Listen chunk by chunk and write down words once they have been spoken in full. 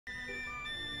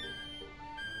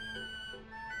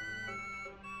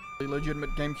legitimate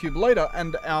GameCube later,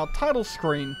 and our title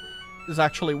screen is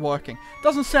actually working.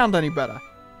 Doesn't sound any better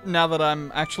now that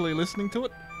I'm actually listening to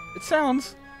it. It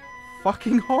sounds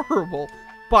fucking horrible,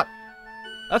 but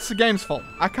that's the game's fault.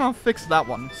 I can't fix that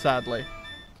one, sadly.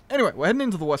 Anyway, we're heading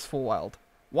into the Westfall Wild.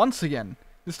 Once again,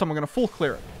 this time we're going to full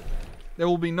clear it. There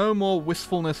will be no more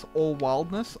wistfulness or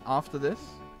wildness after this.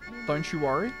 Don't you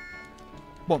worry.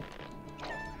 Boom.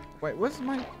 Wait, where's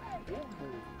my...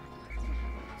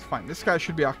 It's fine. This guy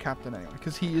should be our captain anyway,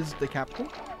 because he is the captain.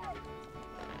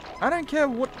 I don't care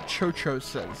what Chocho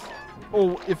says,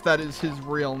 or if that is his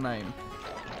real name,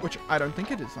 which I don't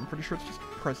think it is. I'm pretty sure it's just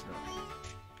President.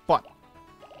 But,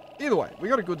 either way, we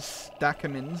got a good stack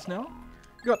of mins now.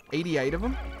 We got 88 of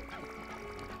them.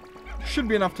 Should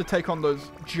be enough to take on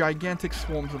those gigantic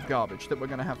swarms of garbage that we're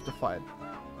going to have to fight.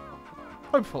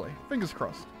 Hopefully. Fingers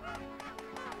crossed.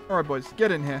 Alright, boys.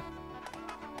 Get in here.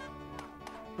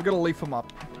 We're going to leaf them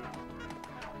up.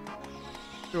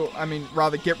 I mean,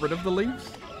 rather get rid of the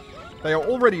leaves. They are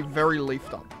already very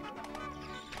leafed up.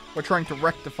 We're trying to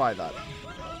rectify that.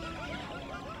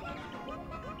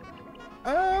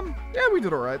 Yeah, we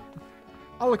did alright.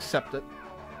 I'll accept it.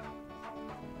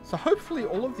 So hopefully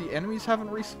all of the enemies haven't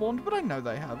respawned, but I know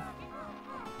they have.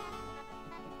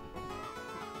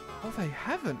 Oh, they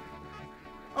haven't.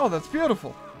 Oh, that's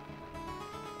beautiful.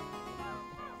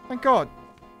 Thank God.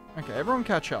 Okay, everyone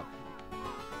catch up.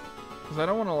 Because I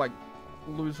don't want to, like,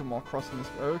 lose them while crossing this.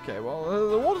 Okay, well,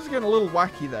 the water's getting a little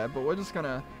wacky there, but we're just going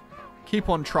to keep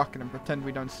on trucking and pretend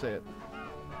we don't see it.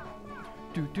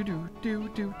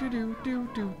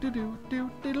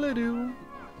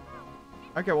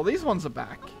 Okay, well, these ones are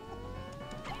back.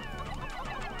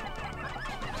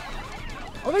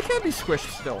 Oh, they can be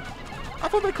squished still. I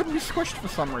thought they couldn't be squished for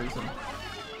some reason.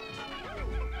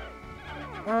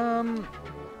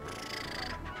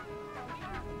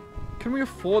 Can we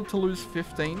afford to lose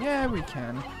 15? Yeah, we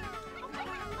can.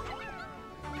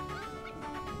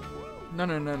 No.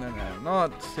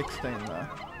 Not 16, though.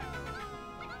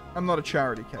 I'm not a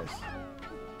charity case.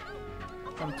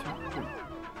 1, 2, 3,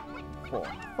 4,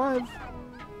 5.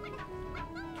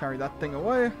 Carry that thing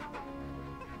away.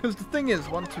 Because the thing is,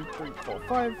 1, 2, 3, 4,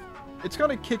 5. It's going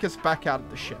to kick us back out of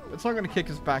the ship. It's not going to kick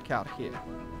us back out here.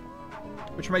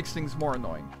 Which makes things more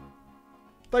annoying.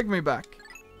 Take me back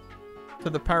to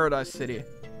the Paradise City,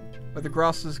 where the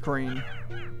grass is green,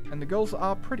 and the girls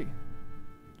are pretty.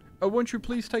 Oh, won't you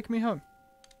please take me home?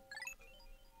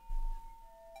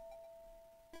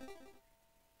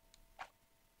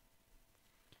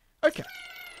 Okay.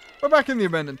 We're back in the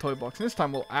abandoned toy box, and this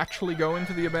time we'll actually go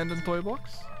into the abandoned toy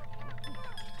box.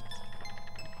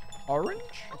 Orange?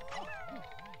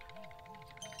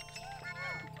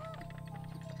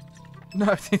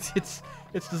 No, it's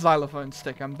the xylophone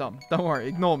stick. I'm dumb. Don't worry.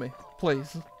 Ignore me.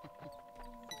 Please.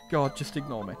 God, just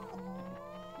ignore me.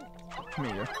 Come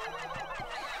here.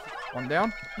 One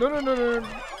down. No.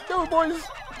 Go, boys.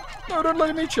 No, don't let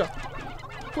him eat you.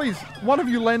 Please, one of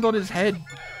you land on his head.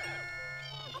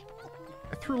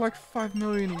 I threw like 5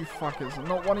 million of you fuckers, and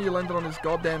not one of you landed on his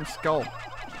goddamn skull.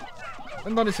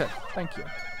 Land on his head. Thank you.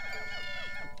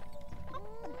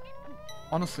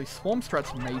 Honestly, swarm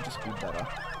strats may just be better.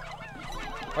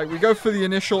 Like, we go for the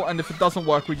initial, and if it doesn't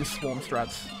work, we just swarm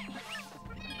strats.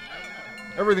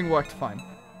 Everything worked fine.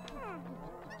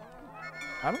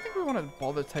 I don't think we want to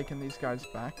bother taking these guys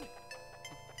back.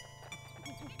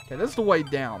 Okay, there's the way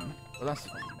down. But that's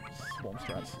fine. Swarm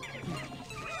strats.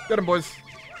 Get them, boys.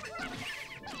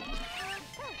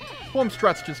 Swarm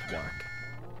strats just work.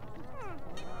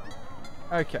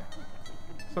 Okay.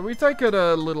 So we take it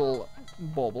a little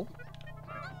bauble.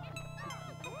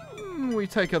 We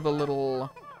take it a little...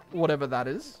 whatever that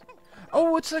is.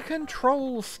 Oh, it's a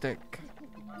control stick.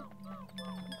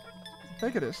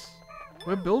 Take it is.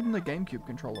 We're building the GameCube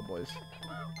controller, boys.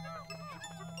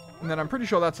 And then I'm pretty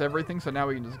sure that's everything, so now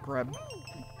we can just grab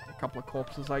a couple of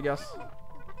corpses, I guess.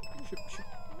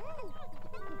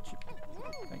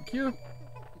 Thank you.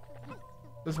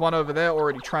 There's one over there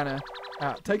already trying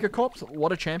to take a corpse.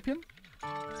 What a champion.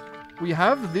 We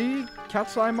have the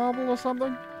cat's eye marble or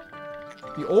something.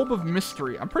 The Orb of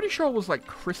Mystery. I'm pretty sure it was like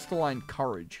Crystalline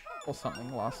Courage or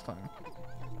something last time.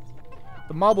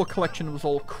 The marble collection was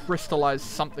all crystallized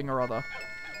something or other.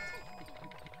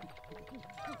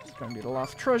 It's going to be the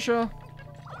last treasure.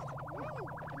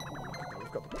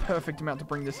 We've got the perfect amount to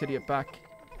bring this idiot back.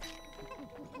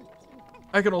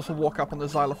 I can also walk up on the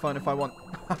xylophone if I want.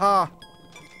 Haha!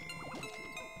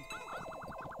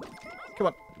 Come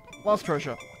on. Last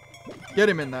treasure. Get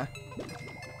him in there.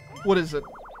 What is it?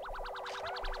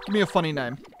 Give me a funny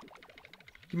name.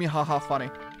 Give me haha funny.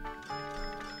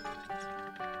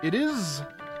 It is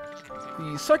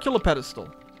the circular pedestal.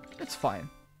 It's fine.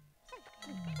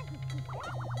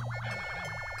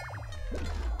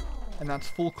 And that's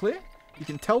full clear. You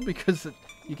can tell because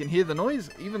you can hear the noise,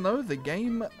 even though the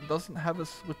game doesn't have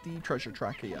us with the treasure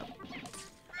tracker yet.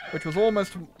 Which was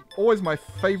always my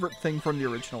favorite thing from the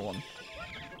original one.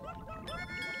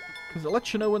 Because it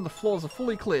lets you know when the floors are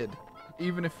fully cleared,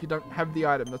 even if you don't have the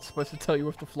item that's supposed to tell you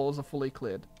if the floors are fully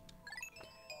cleared.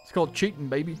 It's called cheating,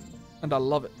 baby, and I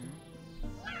love it.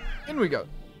 In we go.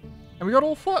 And we got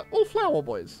all flower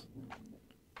boys.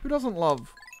 Who doesn't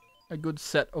love a good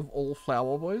set of all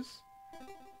flower boys?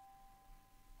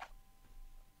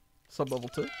 Sub-level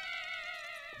 2.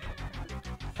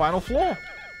 Final floor.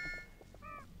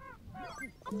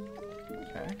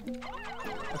 Okay.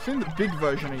 I've seen the big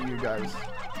version of you guys.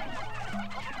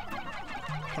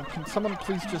 Can someone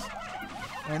please just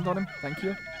land on him? Thank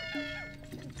you.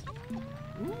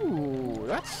 Ooh,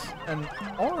 that's an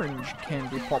orange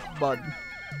candy pop bud.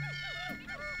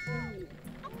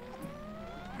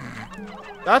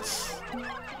 That's...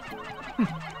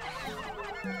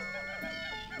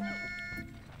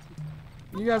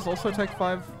 You guys also take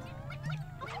 5?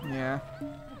 Yeah.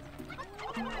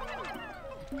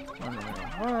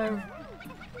 5.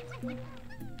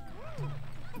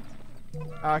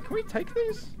 Can we take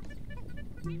these?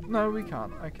 No, we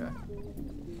can't. Okay.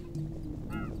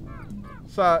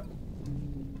 So,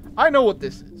 I know what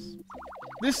this is.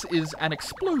 This is an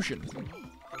explosion.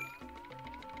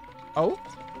 Oh?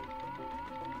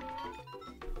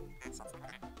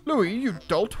 Louie, you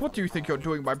dolt. What do you think you're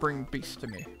doing by bringing beasts to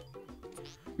me?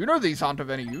 You know these aren't of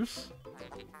any use.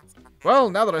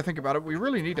 Well, now that I think about it, we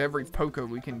really need every Poko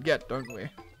we can get, don't we?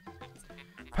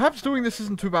 Perhaps doing this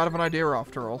isn't too bad of an idea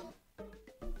after all.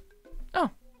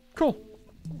 Oh, cool.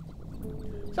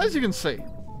 So as you can see,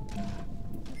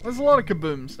 there's a lot of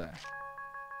kabooms there.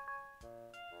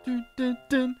 Dun, dun,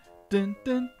 dun, dun,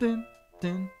 dun, dun,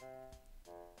 dun.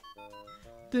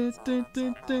 Dun, dun,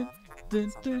 dun, dun,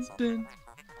 dun, dun, dun.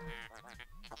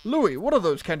 Louie, what are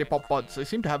those candy pop buds? They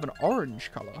seem to have an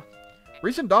orange color.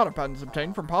 Recent data patterns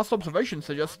obtained from past observations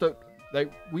suggest that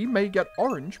we may get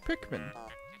orange Pikmin.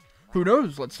 Who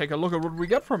knows? Let's take a look at what we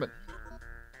get from it.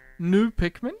 New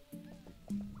Pikmin?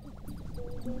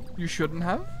 You shouldn't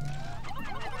have.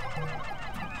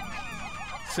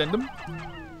 Send them.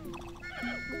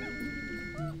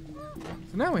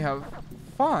 So now we have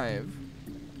 5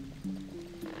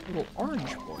 little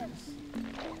orange boys.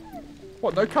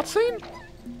 What, no cutscene?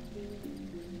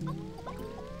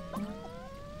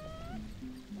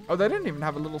 Oh, they didn't even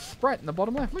have a little sprite in the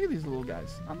bottom left. Look at these little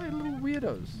guys. Aren't they little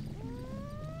weirdos?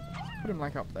 Let's put them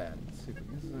like up there. Let's see if we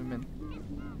can zoom in.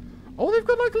 Oh, they've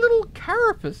got like little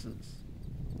carapaces.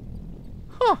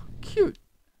 Huh, cute.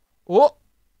 Oh.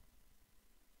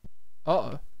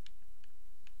 Uh-oh.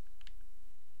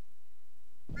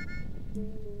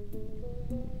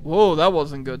 Whoa, that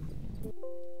wasn't good.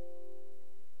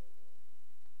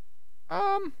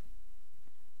 Ignore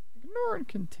and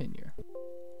continue.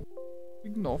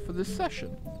 Ignore for this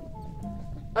session.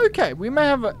 Okay, we may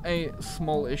have a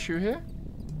small issue here.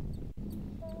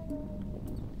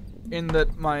 In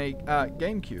that my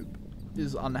GameCube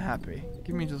is unhappy.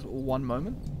 Give me just one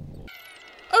moment.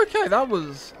 Okay, that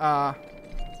was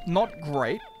not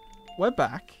great. We're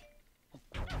back.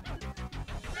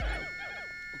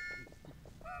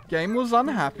 Game was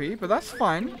unhappy, but that's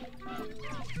fine.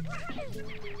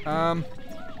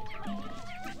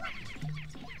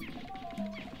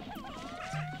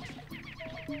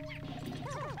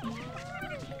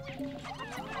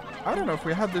 I don't know if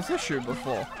we had this issue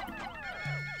before.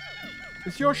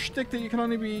 Is your shtick that you can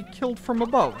only be killed from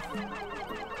above?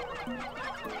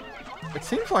 It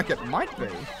seems like it might be.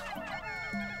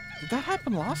 Did that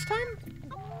happen last time?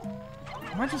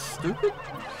 Am I just stupid?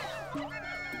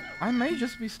 I may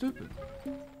just be stupid.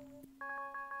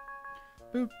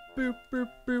 Boop, boop, boop,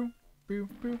 boop, boop,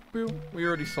 boop, boop. We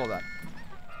already saw that.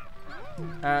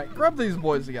 Grab these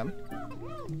boys again.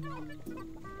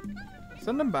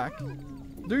 Send them back.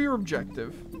 Do your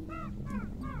objective.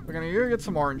 We're gonna go get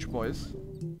some orange boys.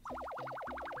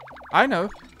 I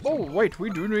know. Oh, wait, we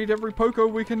do need every Poko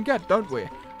we can get, don't we?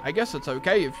 I guess it's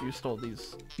okay if you store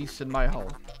these beasts in my hull.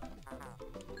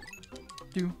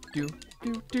 Do, do,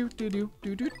 do, do, do, do,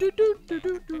 do, do, do, do,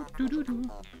 do, do, do, do, do.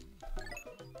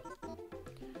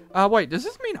 Wait, does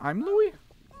this mean I'm Louie?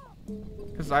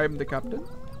 Because I am the captain?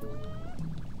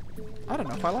 I don't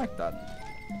know if I like that.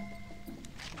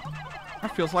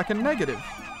 That feels like a negative.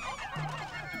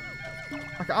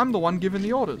 Like I'm the one giving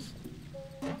the orders.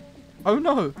 Oh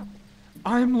no!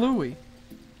 I'm Louie.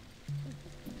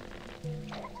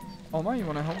 Olimar, you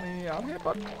want to help me out here,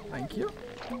 bud? Thank you.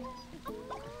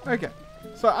 Okay,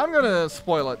 so I'm gonna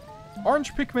spoil it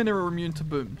Orange Pikmin are immune to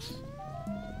booms.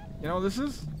 You know what this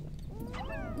is?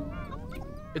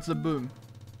 It's a boom.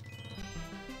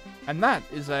 And that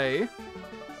is a...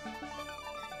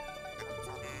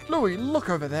 Louie, look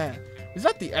over there. Is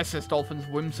that the SS Dolphin's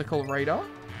whimsical radar?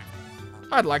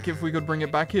 I'd like if we could bring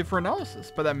it back here for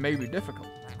analysis, but that may be difficult.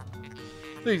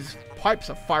 These pipes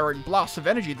are firing blasts of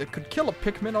energy that could kill a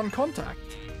Pikmin on contact.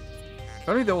 If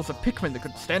only there was a Pikmin that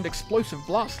could stand explosive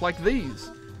blasts like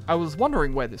these. I was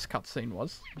wondering where this cutscene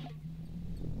was.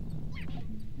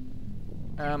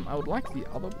 I would like the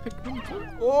other Pikmin too.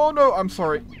 Oh no, I'm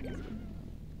sorry.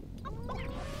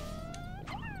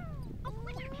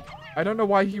 I don't know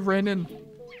why he ran in.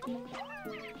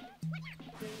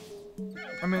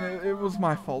 I mean, it was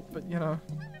my fault, but you know.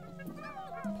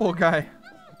 Poor guy.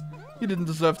 He didn't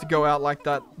deserve to go out like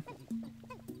that.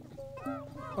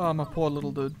 Oh, my poor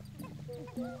little dude.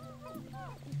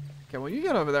 Okay, well you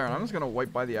get over there and I'm just gonna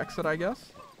wait by the exit, I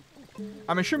guess.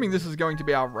 I'm assuming this is going to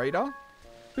be our radar.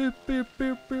 Boop, boop,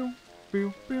 boop, boop,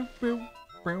 boop, boop, boop,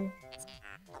 boop.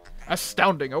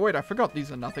 Astounding. Oh wait, I forgot these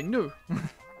are nothing new.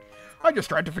 I just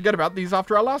tried to forget about these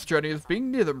after our last journey, as being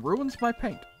near them ruins my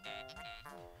paint.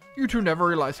 You two never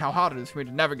realize how hard it is for me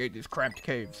to navigate these cramped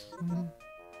caves.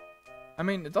 I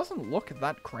mean, it doesn't look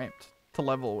that cramped to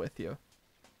level with you.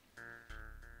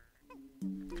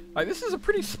 Like, this is a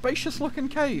pretty spacious looking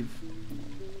cave.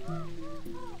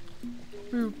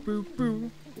 Boo, boo,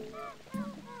 boo.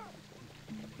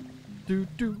 Do,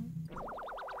 do.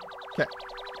 Okay,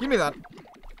 give me that.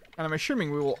 And I'm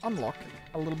assuming we will unlock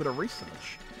a little bit of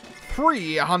research.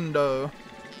 300.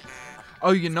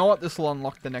 Oh, you know what? This will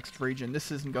unlock the next region.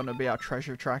 This isn't going to be our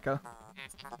treasure tracker.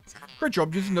 Great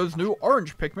job using those new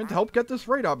orange Pikmin to help get this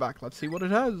radar back. Let's see what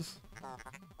it has.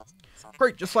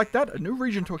 Great, just like that, a new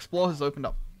region to explore has opened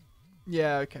up.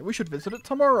 Yeah, okay, we should visit it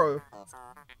tomorrow.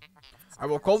 I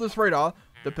will call this radar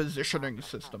the positioning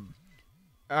system.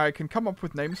 I can come up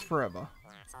with names forever.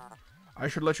 I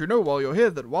should let you know while you're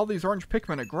here that while these orange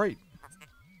Pikmin are great,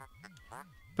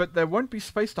 but there won't be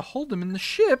space to hold them in the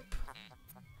ship.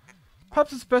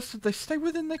 Perhaps it's best that they stay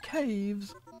within the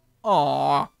caves.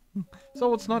 Aww.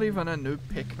 So it's not even a new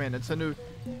Pikmin, it's a new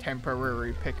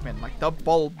temporary Pikmin, like the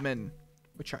Bulbmin,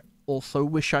 which I also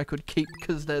wish I could keep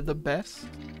because they're the best.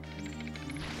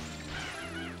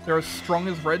 They're as strong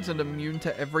as reds and immune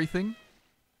to everything.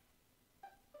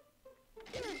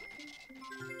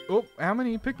 Oh, how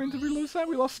many Pikmin did we lose there?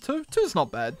 We lost 2? 2's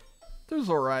not bad. 2's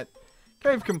alright.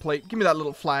 Cave complete. Give me that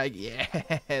little flag. Yeah,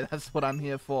 that's what I'm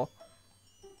here for.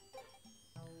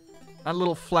 That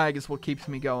little flag is what keeps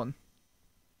me going.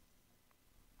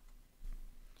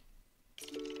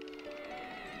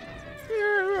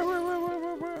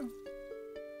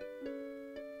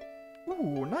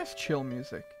 Ooh, nice chill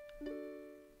music.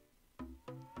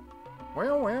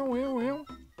 Well.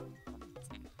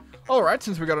 Alright,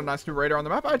 since we got a nice new radar on the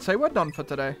map, I'd say we're done for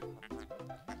today.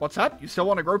 What's that? You still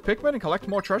want to grow Pikmin and collect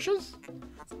more treasures?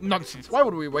 Nonsense, why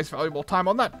would we waste valuable time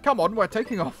on that? Come on, we're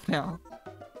taking off now.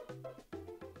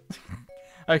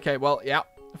 Okay, well, yeah,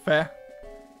 fair.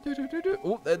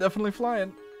 Oh, they're definitely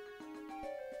flying.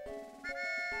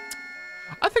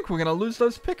 I think we're gonna lose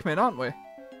those Pikmin, aren't we?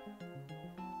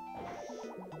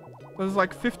 There's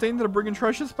like 15 that are bringing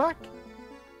treasures back.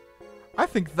 I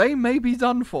think they may be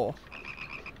done for.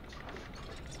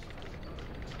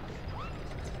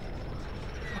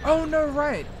 Oh, no,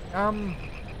 right.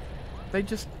 They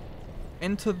just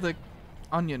enter the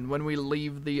onion when we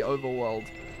leave the overworld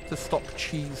to stop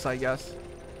cheese, I guess.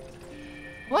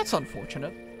 Well, that's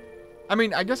unfortunate. I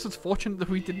mean, I guess it's fortunate that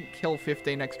we didn't kill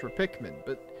 15 extra Pikmin,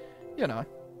 but, you know.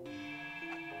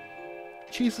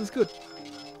 Cheese is good.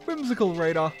 Whimsical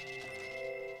radar.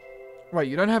 Wait,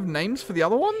 you don't have names for the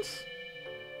other ones?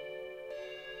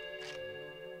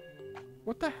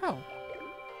 What the hell?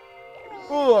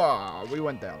 Oh, we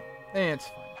went down. It's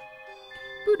fine.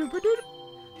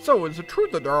 So, is it true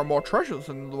that there are more treasures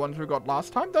than the ones we got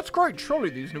last time? That's great. Surely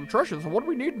these new treasures are what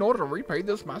we need in order to repay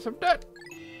this massive debt.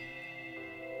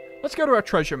 Let's go to our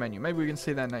treasure menu. Maybe we can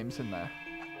see their names in there.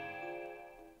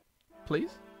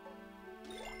 Please?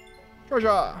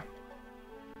 Treasure!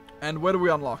 And where do we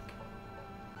unlock?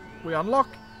 We unlock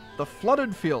the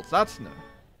flooded fields. That's new.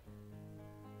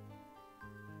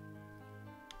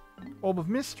 Orb of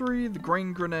Mystery, the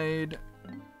Grain Grenade,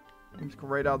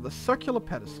 radar, the Circular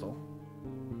Pedestal.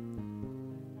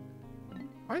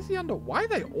 Why is he under? Why are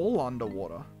they all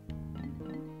underwater?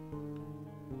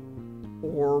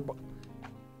 Orb.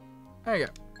 There you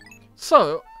go.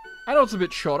 So, I know it's a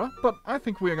bit shorter, but I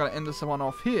think we're going to end this one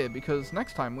off here because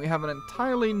next time we have an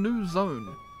entirely new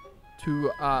zone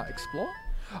to explore.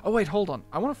 Oh wait, hold on.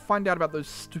 I want to find out about those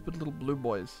stupid little blue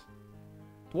boys.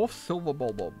 Dwarf Silver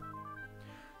Bulbob.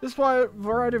 This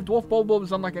variety of dwarf bulbob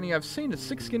is unlike any I've seen. Its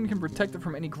thick skin can protect it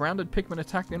from any grounded Pikmin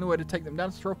attack. The only way to take them down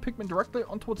is to throw Pikmin directly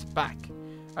onto its back.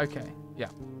 Okay, yeah.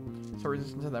 So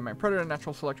resistant to their main predator,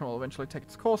 natural selection will eventually take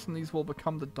its course, and these will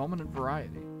become the dominant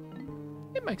variety.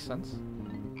 It makes sense.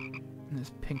 And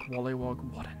this pink Wollywog,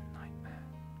 what a nightmare.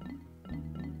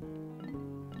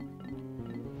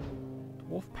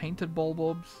 Dwarf painted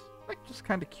bulbobs, like just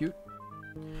kind of cute.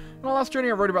 In our last journey,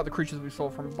 I wrote about the creatures we saw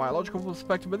from a biological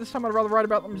perspective, but this time I'd rather write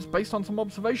about them just based on some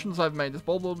observations I've made. This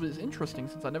bulbob is interesting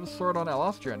since I never saw it on our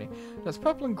last journey. It has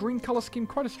purple and green colour scheme,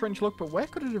 quite a strange look, but where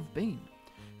could it have been?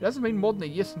 It hasn't been more than a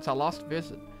year since our last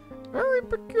visit. Very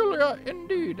peculiar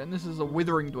indeed. And this is a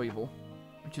withering dweevil,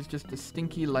 which is just a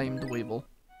stinky, lame dweevil.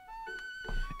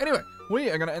 Anyway, we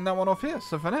are going to end that one off here.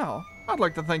 So for now, I'd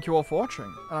like to thank you all for watching,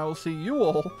 and I will see you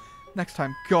all next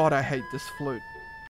time. God, I hate this flute.